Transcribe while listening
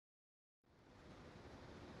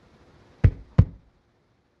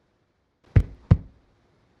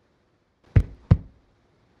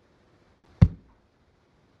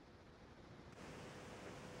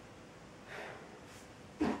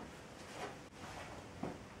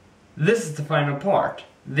This is the final part,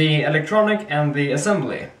 the electronic and the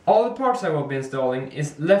assembly. All the parts I will be installing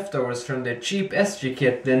is leftovers from the cheap SG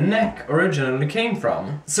kit the neck originally came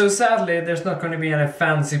from. So sadly there's not going to be any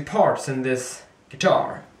fancy parts in this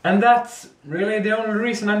guitar. And that's really the only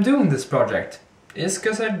reason I'm doing this project, is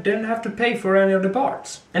because I didn't have to pay for any of the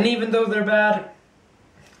parts. And even though they're bad,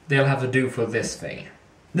 they'll have to do for this thing.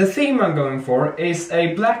 The theme I'm going for is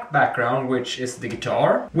a black background, which is the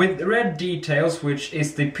guitar, with red details, which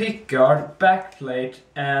is the pickguard, backplate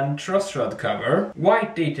and truss rod cover.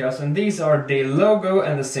 White details, and these are the logo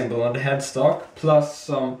and the symbol on the headstock, plus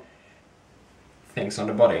some things on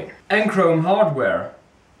the body. And chrome hardware,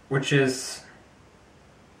 which is,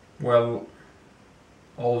 well,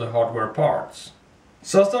 all the hardware parts.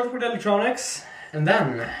 So I'll start with electronics, and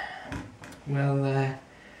then, well,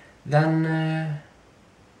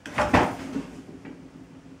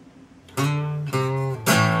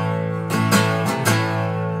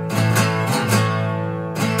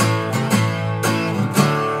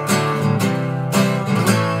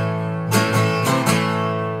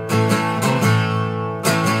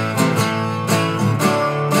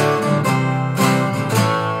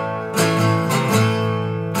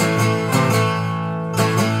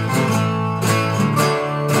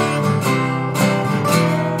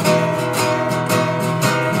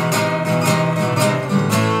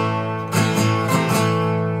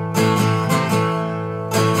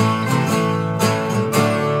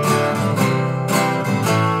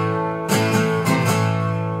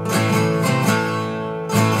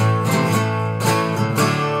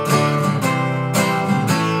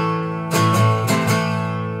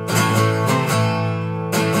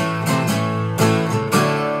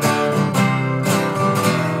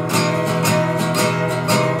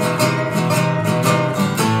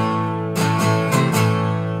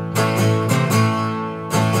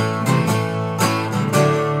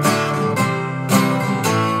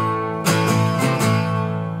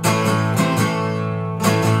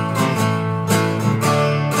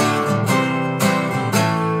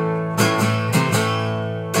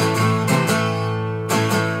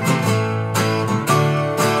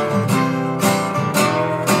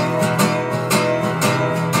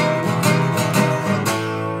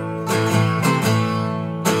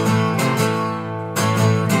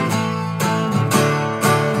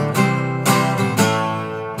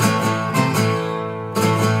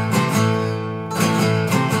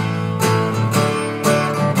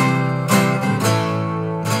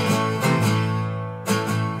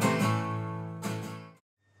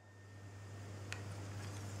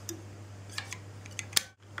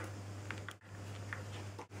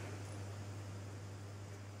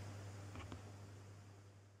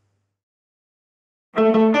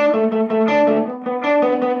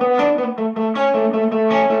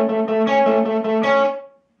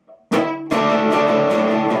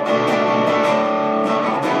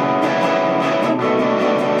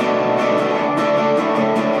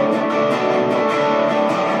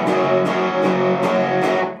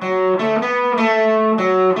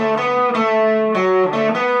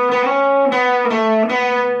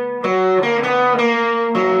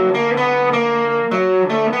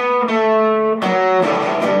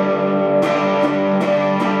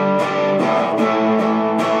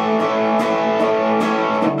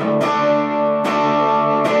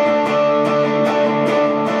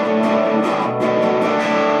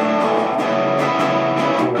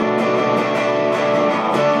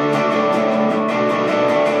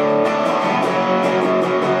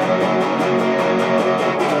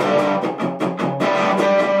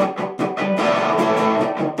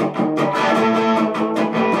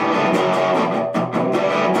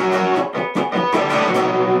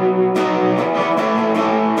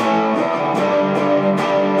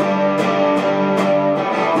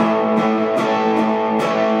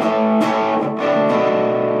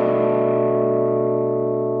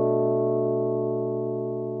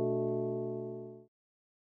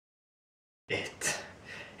 it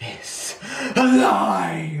is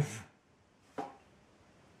alive!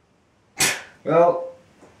 Well,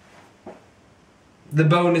 the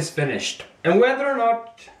bone is finished. And whether or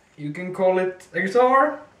not you can call it a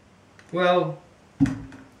guitar, well,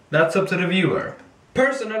 that's up to the viewer.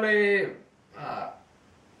 Personally,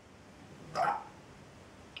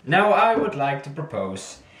 now I would like to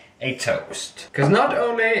propose a toast. Because not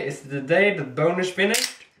only is it the day that bone is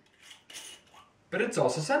finished, but it's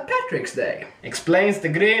also St. Patrick's Day. Explains the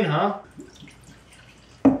green, huh?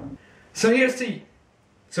 So here's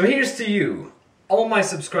to you, all my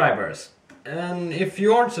subscribers. And if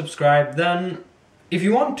you aren't subscribed, then if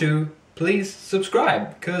you want to, please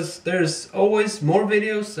subscribe, because there's always more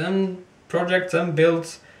videos and projects and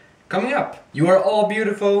builds coming up. You are all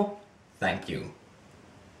beautiful. Thank you.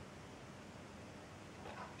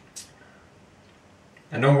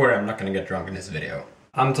 And don't worry, I'm not gonna get drunk in this video.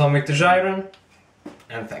 I'm Tom Victor Shiren,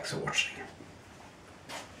 and thanks for watching.